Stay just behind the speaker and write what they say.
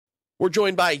We're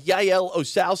joined by Yael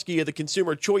Osowski of the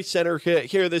Consumer Choice Center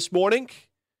here this morning.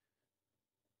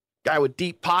 Guy with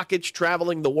deep pockets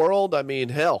traveling the world. I mean,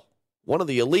 hell, one of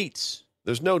the elites.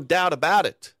 There's no doubt about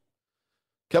it.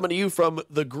 Coming to you from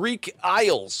the Greek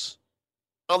Isles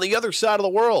on the other side of the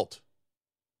world.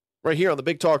 Right here on the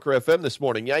Big Talker FM this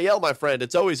morning. Yael, my friend,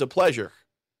 it's always a pleasure.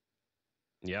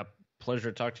 Yep. Pleasure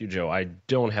to talk to you, Joe. I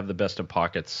don't have the best of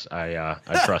pockets. I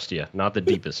trust you. Not the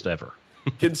deepest ever.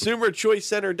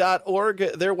 ConsumerChoiceCenter.org,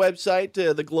 their website,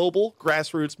 the global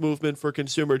grassroots movement for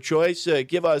consumer choice. Paint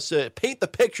the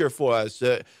picture for us.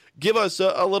 Give us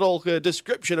a little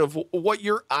description of what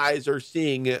your eyes are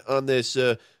seeing on this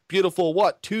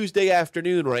beautiful, Tuesday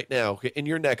afternoon right now in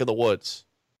your neck of the woods.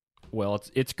 Well,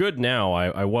 it's good now.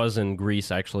 I was in Greece,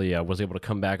 actually. I was able to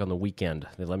come back on the weekend.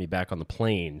 They let me back on the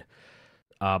plane.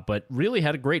 But really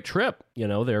had a great trip,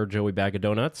 there, Joey Bag of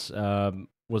Donuts.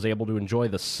 Was able to enjoy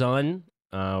the sun.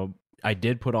 I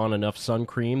did put on enough sun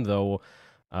cream, though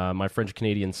my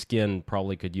French-Canadian skin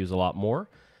probably could use a lot more.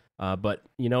 But,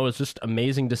 it's just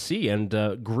amazing to see.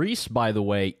 And Greece, by the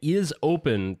way, is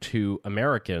open to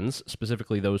Americans,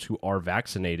 specifically those who are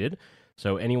vaccinated.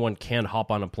 So anyone can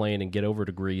hop on a plane and get over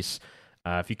to Greece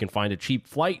if you can find a cheap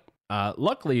flight.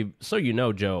 Luckily, so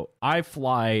Joe, I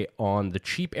fly on the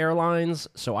cheap airlines.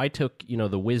 So I took, the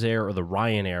Wizz Air or the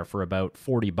Ryanair for about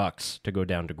 $40 to go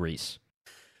down to Greece.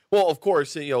 Well, of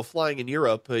course, flying in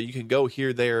Europe, you can go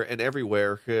here, there, and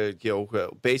everywhere.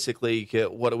 Basically,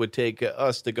 what it would take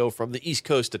us to go from the East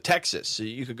Coast to Texas.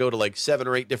 You could go to like 7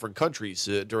 or 8 different countries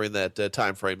during that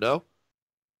time frame, no?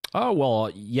 Oh,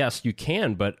 well, yes, you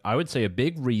can, but I would say a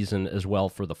big reason as well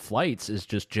for the flights is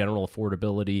just general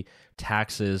affordability,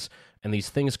 taxes, and these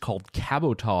things called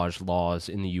cabotage laws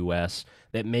in the U.S.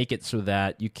 that make it so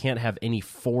that you can't have any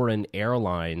foreign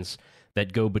airlines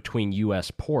that go between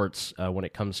U.S. ports when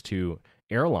it comes to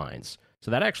airlines. So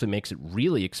that actually makes it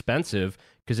really expensive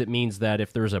because it means that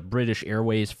if there's a British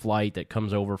Airways flight that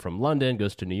comes over from London,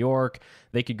 goes to New York,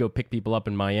 they could go pick people up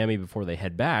in Miami before they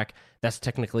head back. That's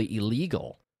technically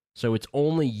illegal. So it's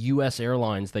only U.S.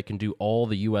 airlines that can do all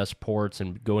the U.S. ports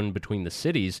and go in between the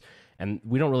cities. And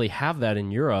we don't really have that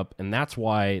in Europe, and that's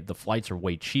why the flights are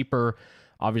way cheaper.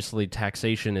 Obviously,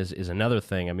 taxation is another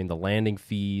thing. I mean, the landing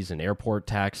fees and airport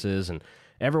taxes, and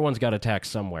everyone's got a tax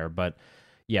somewhere. But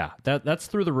yeah, that's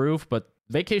through the roof. But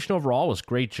vacation overall was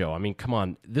great, Joe. I mean, come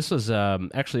on. This was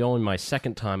actually only my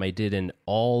second time I did an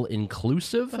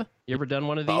all-inclusive. You ever done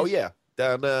one of these? Oh, yeah.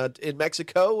 Down in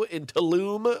Mexico, in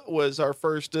Tulum, was our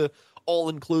first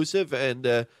all-inclusive,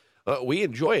 and we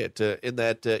enjoy it in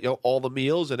that all the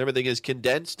meals and everything is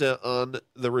condensed on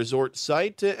the resort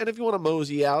site. And if you want to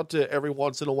mosey out every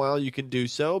once in a while, you can do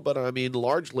so. But I mean,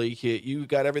 largely, you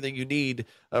got everything you need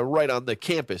right on the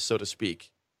campus, so to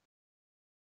speak.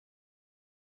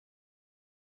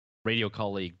 Radio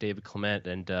colleague David Clement,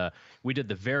 and we did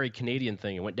the very Canadian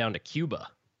thing and went down to Cuba.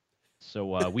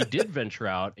 So we did venture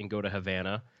out and go to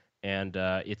Havana, and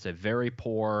it's a very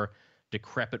poor,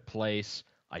 decrepit place.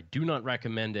 I do not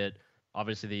recommend it.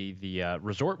 Obviously, the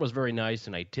resort was very nice,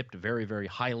 and I tipped very, very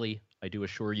highly, I do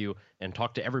assure you, and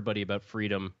talked to everybody about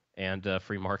freedom and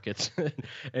free markets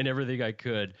and everything I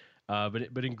could.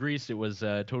 But in Greece, it was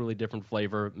a totally different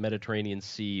flavor, Mediterranean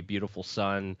Sea, beautiful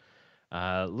sun.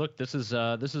 Look, this is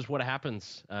what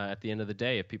happens at the end of the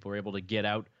day. If people are able to get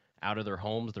out of their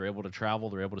homes, they're able to travel,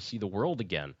 they're able to see the world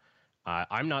again.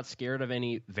 I'm not scared of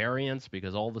any variants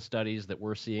because all the studies that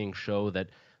we're seeing show that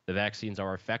the vaccines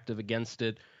are effective against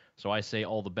it. So I say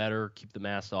all the better. Keep the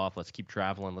mask off. Let's keep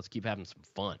traveling. Let's keep having some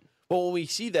fun. Well, when we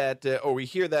see that or we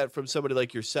hear that from somebody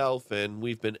like yourself, and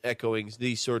we've been echoing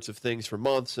these sorts of things for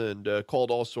months and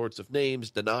called all sorts of names,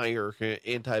 denier,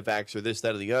 anti-vaxxer, this,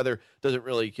 that, or the other, doesn't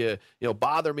really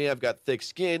bother me. I've got thick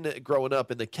skin. Growing up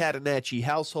in the Catanacci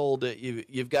household,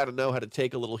 you've got to know how to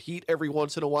take a little heat every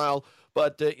once in a while.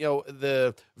 But,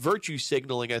 the virtue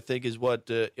signaling, I think, is what,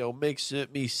 makes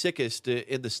me sickest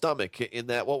in the stomach. In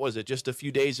that, what was it? Just a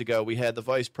few days ago, we had the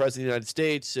Vice President of the United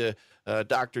States,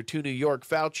 Dr. To New York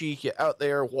Fauci, out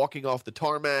there walking off the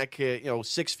tarmac,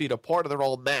 6 feet apart, and they're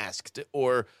all masked.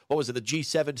 Or what was it, the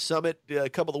G7 summit a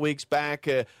couple of weeks back?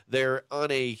 They're on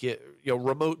a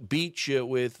remote beach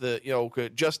with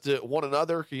just one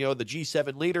another, the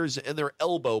G7 leaders, and they're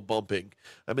elbow bumping.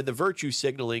 I mean, the virtue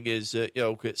signaling is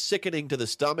sickening to the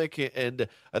stomach, and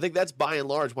I think that's by and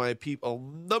large why a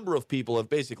number of people have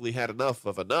basically had enough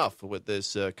with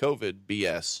this COVID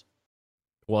BS.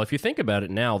 Well, if you think about it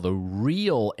now, the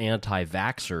real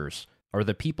anti-vaxxers are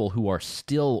the people who are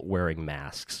still wearing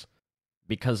masks,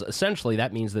 because essentially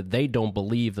that means that they don't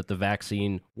believe that the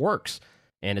vaccine works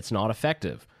and it's not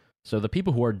effective. So the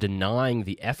people who are denying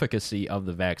the efficacy of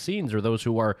the vaccines are those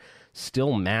who are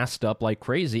still masked up like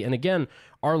crazy. And again,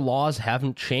 our laws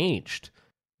haven't changed.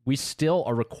 We still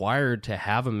are required to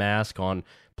have a mask on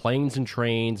planes and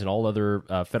trains and all other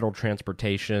federal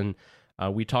transportation.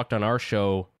 We talked on our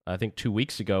show, I think 2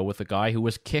 weeks ago, with a guy who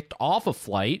was kicked off a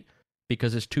flight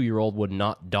because his 2-year-old would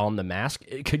not don the mask.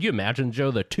 Could you imagine,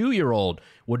 Joe? The 2-year-old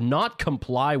would not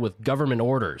comply with government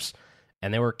orders,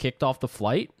 and they were kicked off the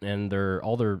flight, and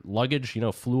all their luggage,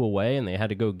 flew away, and they had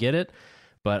to go get it.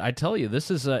 But I tell you, this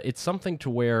is it's something to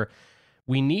where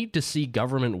we need to see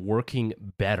government working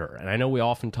better. And I know we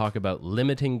often talk about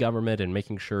limiting government and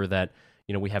making sure that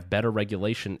we have better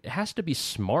regulation. It has to be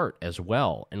smart as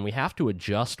well, and we have to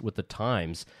adjust with the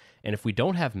times. And if we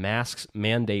don't have masks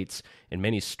mandates in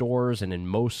many stores and in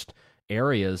most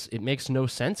areas, it makes no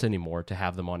sense anymore to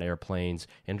have them on airplanes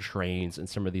and trains and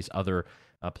some of these other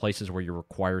places where you're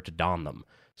required to don them.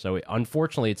 So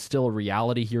unfortunately, it's still a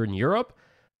reality here in Europe.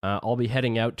 I'll be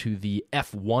heading out to the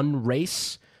F1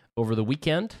 race over the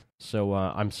weekend. So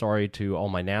I'm sorry to all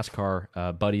my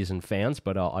NASCAR buddies and fans,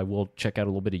 but I will check out a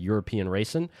little bit of European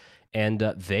racing. And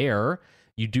there,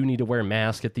 you do need to wear a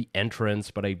mask at the entrance,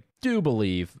 but I do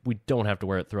believe we don't have to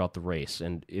wear it throughout the race.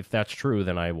 And if that's true,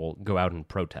 then I will go out and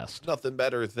protest. Nothing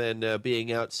better than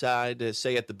being outside,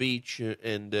 say at the beach,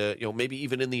 and maybe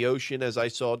even in the ocean, as I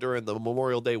saw during the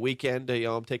Memorial Day weekend.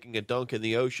 I'm taking a dunk in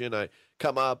the ocean. I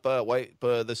come up, wipe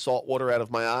the salt water out of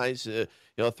my eyes,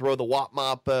 throw the WAP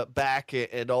mop back,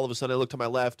 and all of a sudden I look to my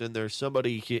left, and there's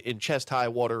somebody in chest-high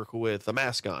water with a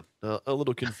mask on. A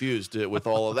little confused with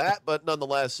all of that, but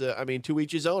nonetheless, to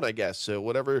each his own, I guess.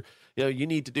 Whatever you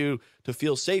need to do to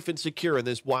feel safe and secure in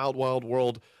this wild, wild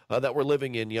world that we're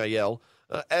living in, Yael.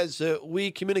 As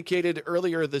we communicated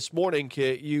earlier this morning,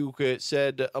 you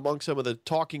said among some of the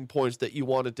talking points that you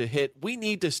wanted to hit, we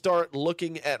need to start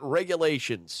looking at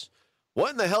regulations. What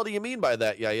in the hell do you mean by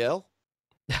that, Yael?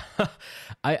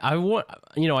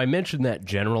 I mentioned that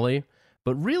generally,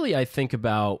 but really I think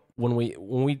about when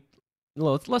we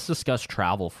let's discuss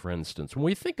travel, for instance. When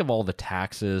we think of all the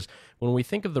taxes, when we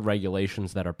think of the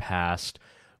regulations that are passed,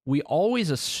 we always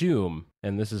assume,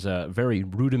 and this is a very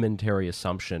rudimentary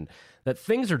assumption, that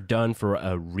things are done for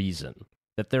a reason,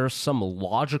 that there's some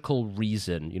logical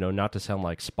reason, not to sound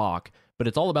like Spock, but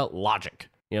it's all about logic.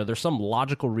 There's some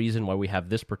logical reason why we have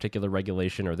this particular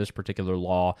regulation or this particular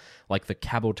law, like the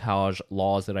cabotage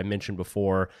laws that I mentioned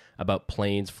before about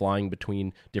planes flying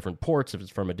between different ports if it's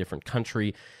from a different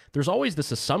country. There's always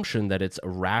this assumption that it's a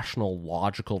rational,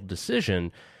 logical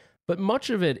decision, but much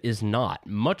of it is not.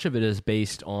 Much of it is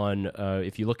based on,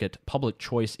 if you look at public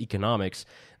choice economics,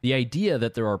 the idea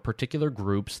that there are particular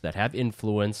groups that have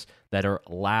influence that are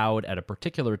allowed at a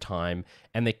particular time,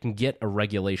 and they can get a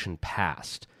regulation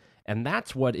passed. And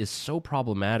that's what is so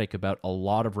problematic about a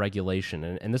lot of regulation.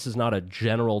 And this is not a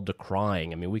general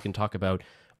decrying. We can talk about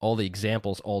all the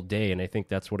examples all day, and I think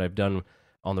that's what I've done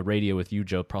on the radio with you,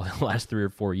 Joe, probably the last 3 or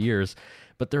 4 years.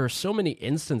 But there are so many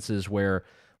instances where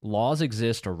laws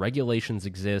exist or regulations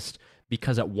exist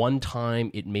because at one time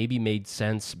it maybe made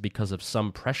sense because of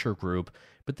some pressure group,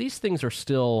 but these things are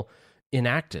still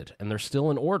enacted and they're still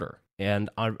in order.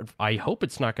 And I hope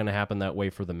it's not going to happen that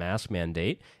way for the mask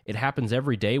mandate. It happens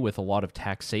every day with a lot of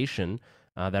taxation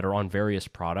that are on various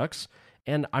products.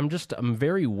 And I'm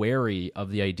very wary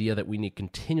of the idea that we need to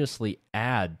continuously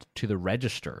add to the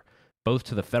register, both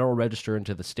to the federal register and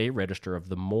to the state register, of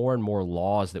the more and more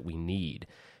laws that we need.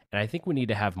 And I think we need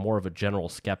to have more of a general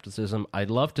skepticism. I'd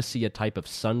love to see a type of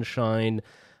sunshine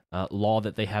law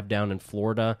that they have down in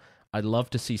Florida. I'd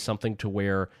love to see something to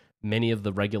where many of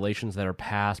the regulations that are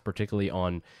passed, particularly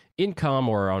on income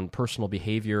or on personal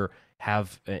behavior,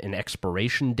 have an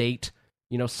expiration date.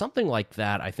 Something like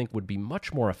that I think would be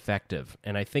much more effective.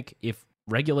 And I think if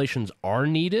regulations are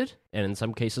needed, and in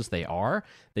some cases they are,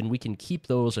 then we can keep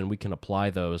those and we can apply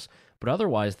those. But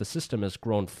otherwise, the system has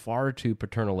grown far too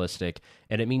paternalistic,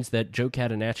 and it means that Joe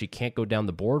Catanacci can't go down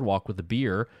the boardwalk with a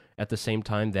beer at the same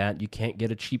time that you can't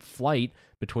get a cheap flight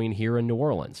between here and New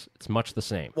Orleans. It's much the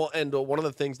same. Well, and one of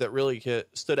the things that really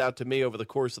stood out to me over the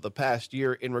course of the past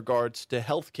year in regards to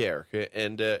healthcare,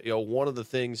 and one of the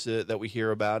things that we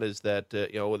hear about is that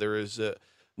there is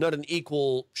not an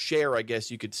equal share, I guess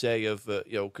you could say, of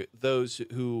those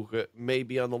who may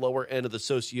be on the lower end of the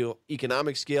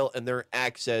socioeconomic scale and their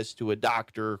access to a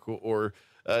doctor or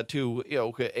to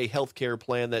a healthcare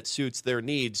plan that suits their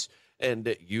needs.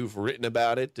 And you've written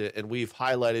about it, and we've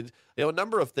highlighted a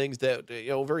number of things that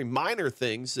very minor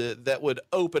things that would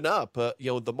open up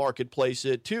the marketplace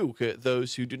to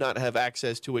those who do not have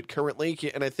access to it currently.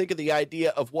 And I think of the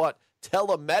idea of what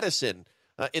telemedicine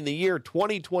in the year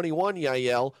 2021,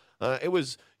 Yael, It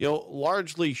was,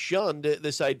 largely shunned,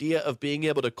 this idea of being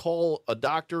able to call a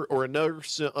doctor or a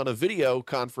nurse on a video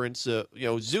conference,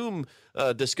 Zoom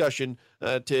discussion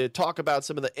to talk about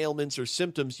some of the ailments or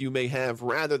symptoms you may have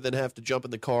rather than have to jump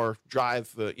in the car, drive,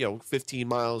 15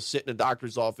 miles, sit in a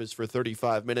doctor's office for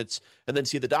 35 minutes, and then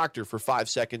see the doctor for 5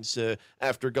 seconds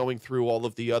after going through all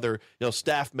of the other,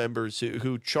 staff members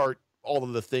who chart all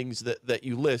of the things that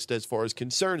you list as far as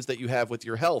concerns that you have with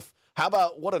your health. How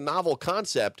about what a novel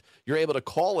concept? You're able to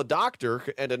call a doctor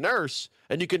and a nurse,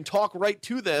 and you can talk right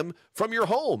to them from your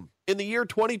home in the year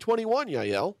 2021,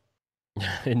 Yael.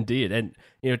 Indeed. And,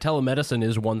 telemedicine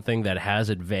is one thing that has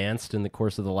advanced in the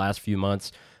course of the last few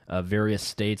months. Various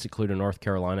states, including North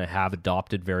Carolina, have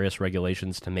adopted various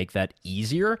regulations to make that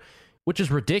easier, which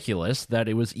is ridiculous that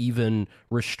it was even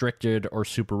restricted or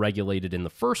super regulated in the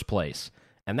first place.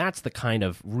 And that's the kind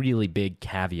of really big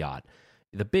caveat.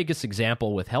 The biggest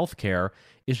example with healthcare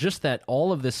is just that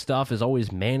all of this stuff is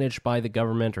always managed by the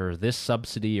government or this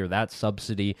subsidy or that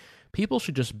subsidy. People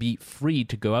should just be free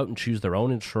to go out and choose their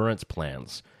own insurance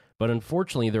plans. But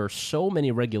unfortunately, there are so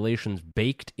many regulations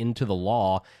baked into the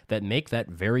law that make that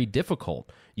very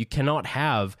difficult. You cannot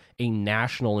have a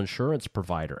national insurance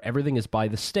provider. Everything is by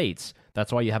the states.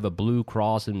 That's why you have a Blue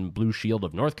Cross and Blue Shield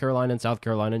of North Carolina and South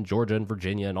Carolina and Georgia and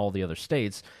Virginia and all the other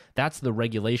states. That's the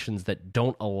regulations that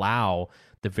don't allow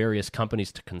the various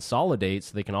companies to consolidate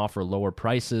so they can offer lower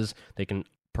prices. They can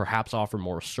perhaps offer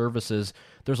more services.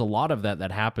 There's a lot of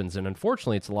that happens. And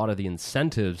unfortunately, it's a lot of the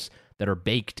incentives that are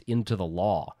baked into the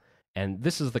law. And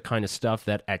this is the kind of stuff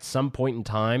that at some point in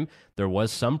time, there was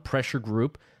some pressure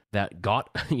group that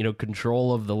got,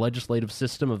 control of the legislative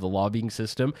system, of the lobbying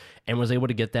system, and was able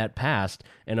to get that passed.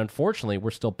 And unfortunately,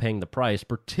 we're still paying the price,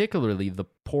 particularly the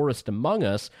poorest among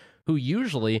us, who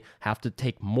usually have to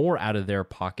take more out of their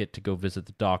pocket to go visit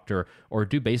the doctor or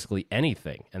do basically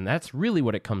anything. And that's really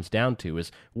what it comes down to,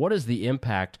 is what is the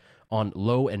impact on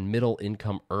low and middle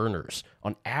income earners,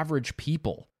 on average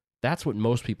people? That's what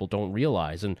most people don't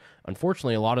realize. And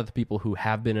unfortunately, a lot of the people who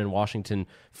have been in Washington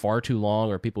far too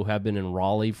long, or people who have been in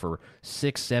Raleigh for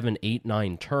 6, 7, 8,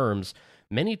 9 terms,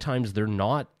 many times they're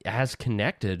not as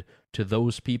connected to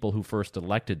those people who first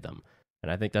elected them. And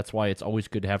I think that's why it's always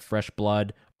good to have fresh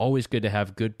blood, always good to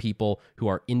have good people who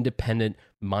are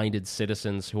independent-minded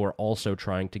citizens who are also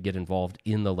trying to get involved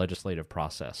in the legislative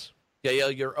process. Yeah,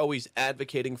 you're always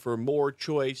advocating for more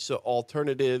choice,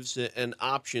 alternatives, and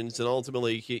options, and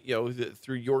ultimately,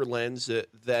 through your lens,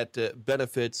 that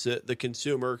benefits the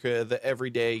consumer, the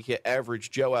everyday average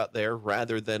Joe out there,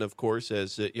 rather than, of course,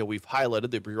 as we've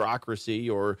highlighted, the bureaucracy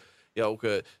or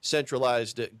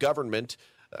centralized government.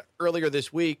 Earlier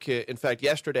this week, in fact,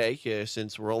 yesterday,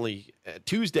 since we're only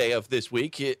Tuesday of this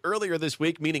week, earlier this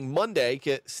week, meaning Monday,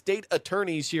 state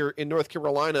attorneys here in North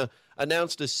Carolina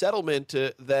announced a settlement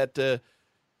that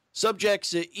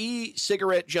subjects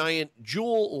e-cigarette giant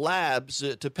Juul Labs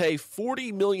to pay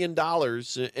 $40 million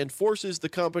and forces the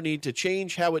company to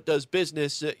change how it does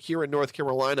business here in North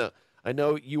Carolina. I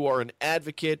know you are an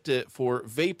advocate for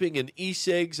vaping and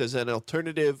e-cigs as an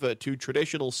alternative to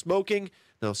traditional smoking.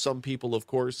 Now, some people, of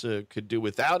course, could do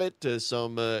without it.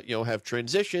 Some, have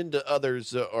transitioned.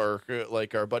 Others are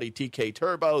like our buddy TK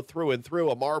Turbo, through and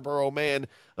through, a Marlboro man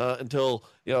until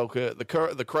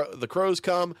the crows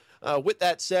come. With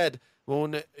that said,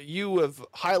 when you have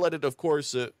highlighted, of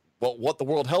course, what the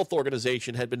World Health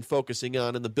Organization had been focusing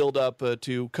on in the build-up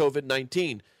to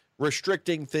COVID-19,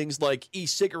 restricting things like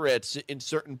e-cigarettes in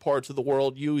certain parts of the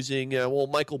world, using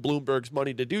Michael Bloomberg's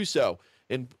money to do so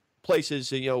in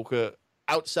places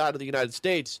outside of the United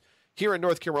States. Here in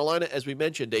North Carolina, as we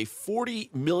mentioned, a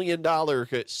 $40 million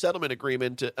settlement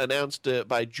agreement announced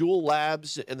by Juul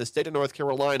Labs in the state of North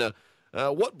Carolina.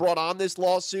 What brought on this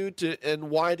lawsuit, and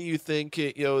why do you think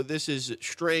this is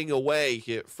straying away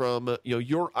from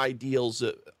your ideals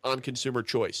on consumer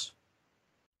choice?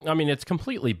 I mean, it's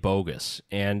completely bogus,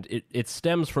 and it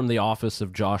stems from the office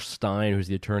of Josh Stein, who's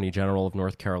the Attorney General of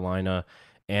North Carolina.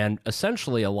 And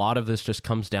essentially, a lot of this just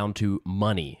comes down to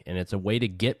money, and it's a way to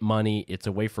get money. It's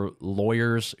a way for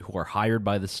lawyers who are hired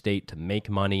by the state to make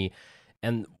money.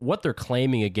 And what they're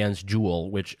claiming against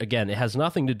Juul, which, again, it has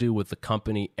nothing to do with the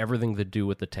company, everything to do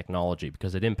with the technology,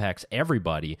 because it impacts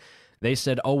everybody. They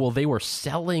said, they were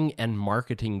selling and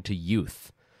marketing to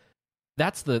youth.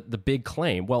 That's the big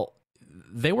claim. Well,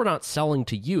 they were not selling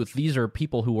to youth. These are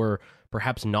people who were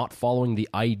perhaps not following the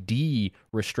ID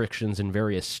restrictions in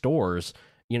various stores.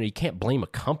 You can't blame a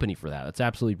company for that. It's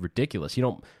absolutely ridiculous. You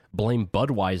don't blame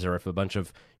Budweiser if a bunch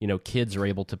of, kids are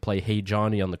able to play Hey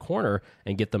Johnny on the corner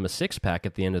and get them a six-pack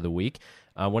at the end of the week.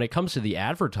 When it comes to the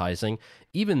advertising,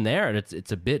 even there,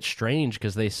 it's a bit strange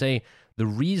because they say The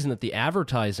reason that the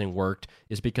advertising worked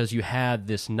is because you had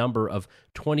this number of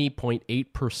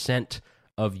 20.8%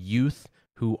 of youth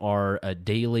who are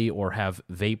daily or have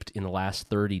vaped in the last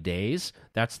 30 days.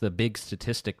 That's the big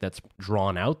statistic that's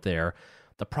drawn out there.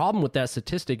 The problem with that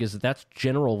statistic is that that's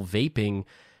general vaping.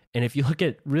 And if you look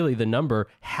at really the number,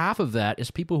 half of that is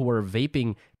people who are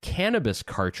vaping cannabis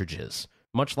cartridges,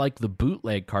 much like the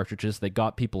bootleg cartridges that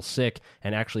got people sick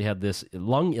and actually had this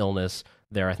lung illness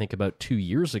there, I think, about 2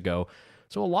 years ago.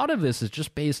 So a lot of this is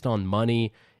just based on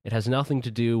money. It has nothing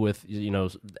to do with,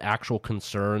 actual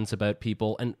concerns about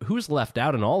people. And who's left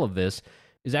out in all of this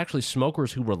is actually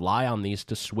smokers who rely on these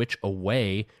to switch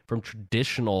away from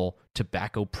traditional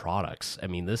tobacco products. I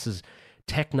mean, this is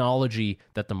technology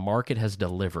that the market has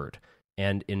delivered.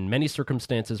 And in many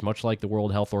circumstances, much like the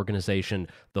World Health Organization,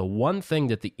 the one thing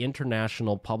that the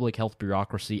international public health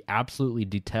bureaucracy absolutely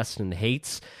detests and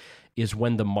hates is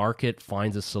when the market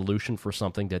finds a solution for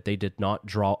something that they did not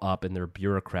draw up in their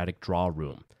bureaucratic draw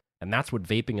room. And that's what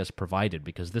vaping has provided,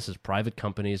 because this is private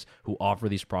companies who offer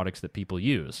these products that people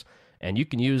use. And you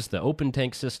can use the open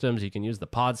tank systems, you can use the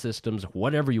pod systems,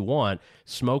 whatever you want.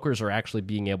 Smokers are actually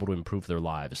being able to improve their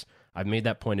lives. I've made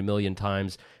that point a million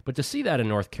times, but to see that in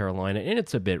North Carolina, and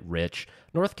it's a bit rich,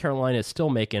 North Carolina is still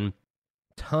making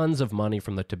tons of money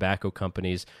from the tobacco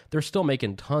companies. They're still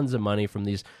making tons of money from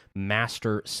these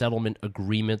master settlement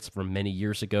agreements from many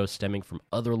years ago, stemming from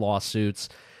other lawsuits.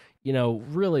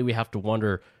 Really we have to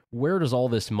wonder, where does all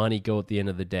this money go at the end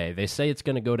of the day? They say it's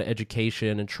going to go to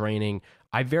education and training.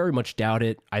 I very much doubt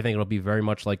it. I think it'll be very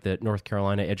much like the North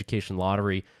Carolina Education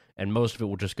Lottery, and most of it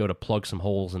will just go to plug some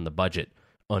holes in the budget,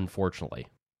 unfortunately.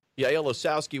 Yael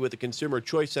Osowski with the Consumer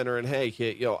Choice Center. And hey,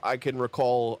 I can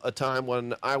recall a time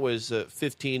when I was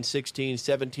 15, 16,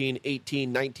 17,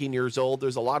 18, 19 years old.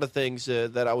 There's a lot of things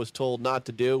that I was told not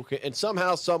to do. And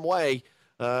somehow, some way,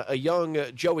 a young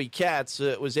Joey Katz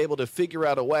was able to figure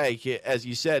out a way, as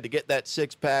you said, to get that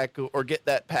six-pack or get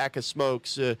that pack of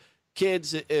smokes.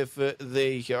 Kids, if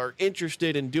they are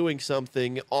interested in doing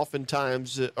something,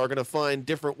 oftentimes are going to find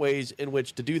different ways in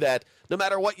which to do that, no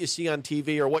matter what you see on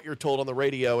TV or what you're told on the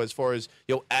radio as far as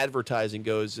advertising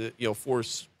goes, for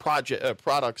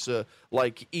products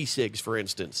like e-cigs, for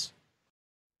instance.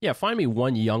 Yeah, find me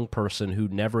one young person who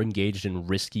never engaged in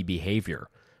risky behavior.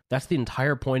 That's the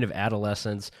entire point of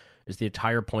adolescence, is the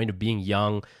entire point of being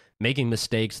young, making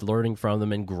mistakes, learning from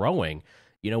them, and growing.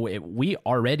 We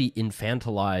already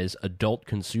infantilize adult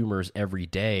consumers every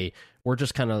day. We're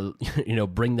just kind of,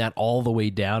 bring that all the way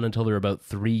down until they're about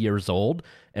 3 years old.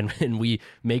 And we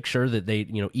make sure that they,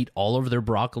 eat all of their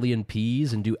broccoli and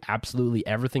peas and do absolutely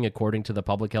everything according to the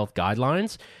public health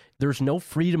guidelines. There's no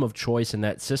freedom of choice in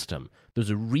that system. There's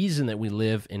a reason that we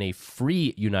live in a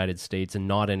free United States and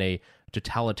not in a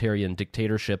totalitarian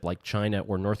dictatorship like China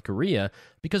or North Korea,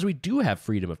 because we do have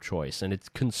freedom of choice, and it's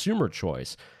consumer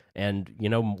choice. And,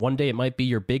 one day it might be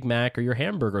your Big Mac or your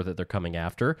hamburger that they're coming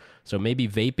after. So maybe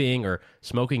vaping or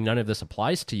smoking, none of this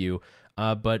applies to you.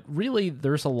 But really,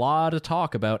 there's a lot of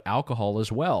talk about alcohol as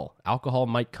well. Alcohol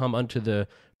might come under the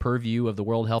purview of the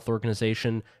World Health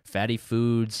Organization, fatty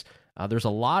foods. There's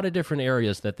a lot of different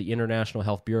areas that the international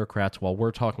health bureaucrats, while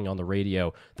we're talking on the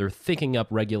radio, they're thinking up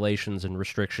regulations and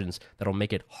restrictions that'll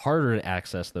make it harder to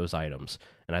access those items.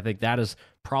 And I think that is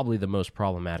probably the most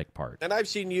problematic part. And I've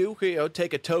seen you,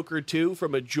 take a toke or two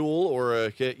from a Juul or a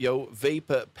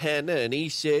vape pen, an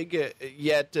e-cig.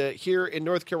 Yet here in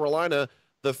North Carolina,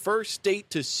 the first state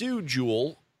to sue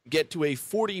Juul, get to a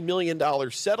 $40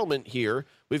 million settlement here.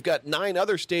 We've got 9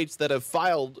 other states that have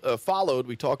followed.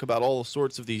 We talk about all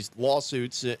sorts of these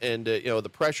lawsuits and the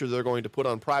pressure they're going to put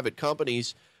on private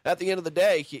companies. At the end of the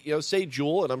day, say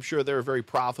Juul, and I'm sure they're very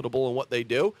profitable in what they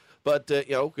do. But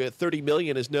 $30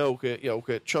 million is no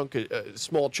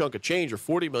small chunk of change, or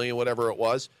 $40 million, whatever it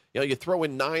was. You throw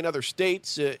in 9 other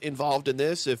states involved in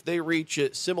this. If they reach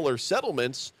similar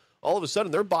settlements, all of a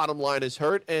sudden their bottom line is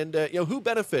hurt. And who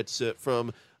benefits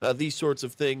from these sorts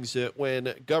of things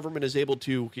when government is able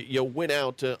to win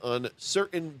out on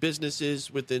certain businesses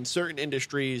within certain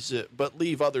industries, but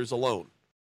leave others alone?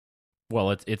 Well,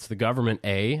 it's the government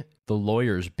A, the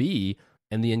lawyers B,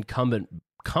 and the incumbent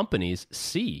companies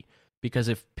C. Because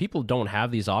if people don't have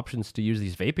these options to use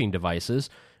these vaping devices,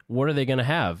 what are they going to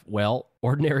have? Well,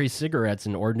 ordinary cigarettes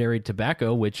and ordinary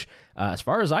tobacco, which, as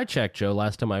far as I checked, Joe,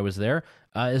 last time I was there,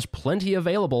 is plenty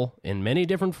available in many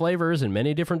different flavors and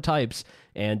many different types.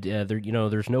 And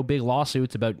there's no big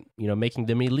lawsuits about making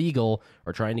them illegal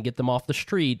or trying to get them off the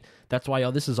street. That's why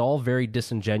this is all very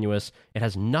disingenuous. It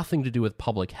has nothing to do with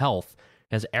public health.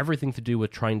 It has everything to do with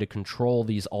trying to control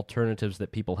these alternatives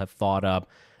that people have thought up.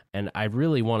 And I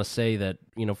really want to say that,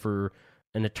 for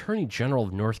an attorney general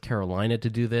of North Carolina to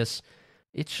do this,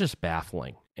 it's just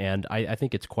baffling. And I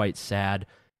think it's quite sad.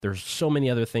 There's so many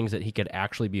other things that he could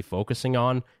actually be focusing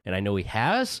on, and I know he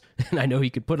has, and I know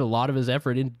he could put a lot of his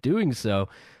effort into doing so.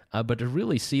 But to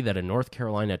really see that a North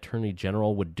Carolina attorney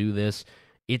general would do this,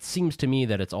 it seems to me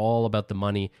that it's all about the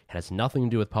money. It has nothing to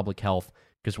do with public health,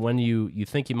 because when you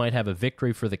think you might have a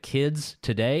victory for the kids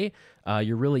today,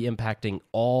 you're really impacting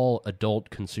all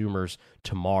adult consumers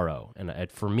tomorrow.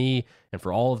 And for me, and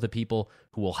for all of the people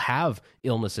who will have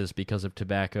illnesses because of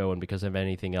tobacco and because of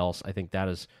anything else, I think that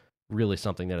is really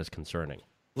something that is concerning.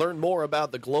 Learn more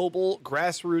about the global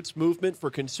grassroots movement for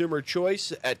consumer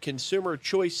choice at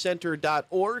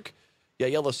consumerchoicecenter.org.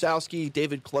 Yael Lasowski,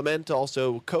 David Clement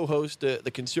also co-host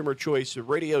the Consumer Choice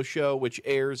radio show, which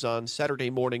airs on Saturday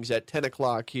mornings at 10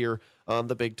 o'clock here on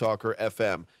the Big Talker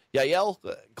FM. Yael,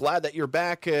 glad that you're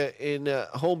back in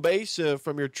home base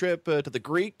from your trip to the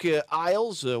Greek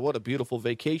Isles. What a beautiful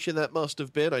vacation that must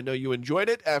have been. I know you enjoyed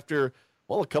it after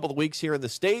a couple of weeks here in the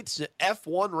States.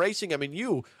 F1 racing, I mean,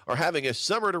 you are having a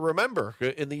summer to remember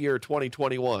in the year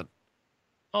 2021.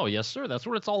 Oh, yes, sir. That's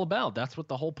what it's all about. That's what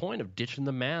the whole point of ditching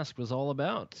the mask was all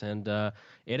about. And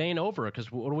it ain't over, because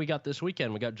what do we got this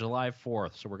weekend? We got July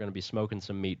 4th, so we're going to be smoking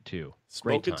some meat, too.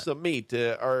 Smoking some meat.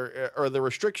 Are the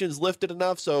restrictions lifted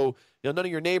enough so none of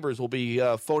your neighbors will be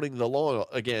phoning the law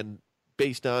again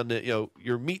based on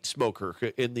your meat smoker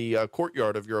in the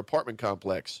courtyard of your apartment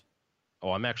complex?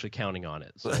 Oh, I'm actually counting on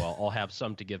it, so I'll have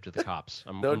some to give to the cops.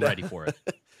 I'm No doubt. ready for it.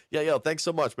 Yeah, thanks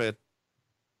so much, man.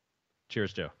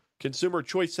 Cheers, Joe.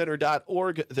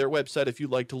 ConsumerChoiceCenter.org, their website if you'd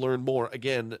like to learn more,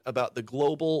 again, about the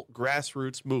global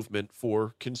grassroots movement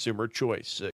for consumer choice.